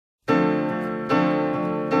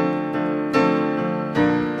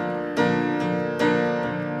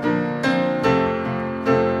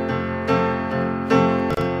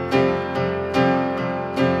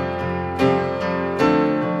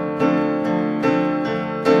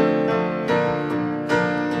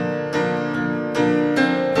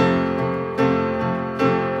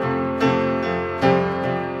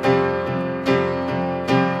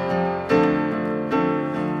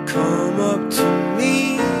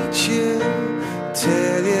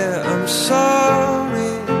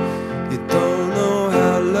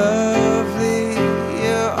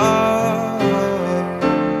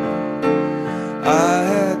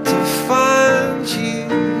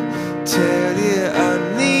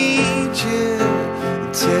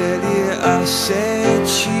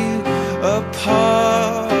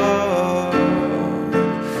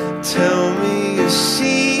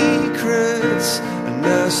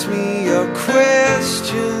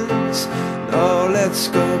let's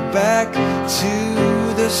go back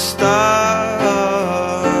to the start.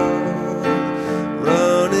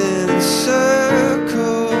 Running in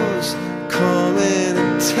circles, coming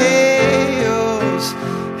in tails,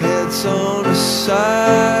 heads on the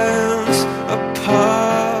sides apart.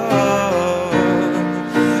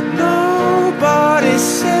 Nobody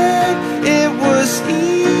said it was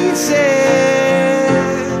easy.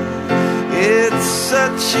 It's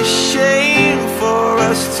such a shame for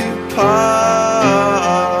us to part.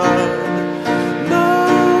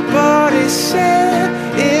 Nobody said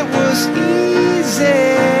it was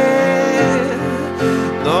easy.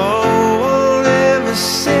 No one ever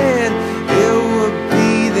said it would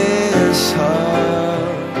be this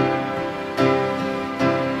hard.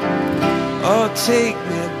 Oh, take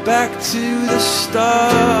me back to the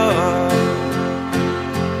start.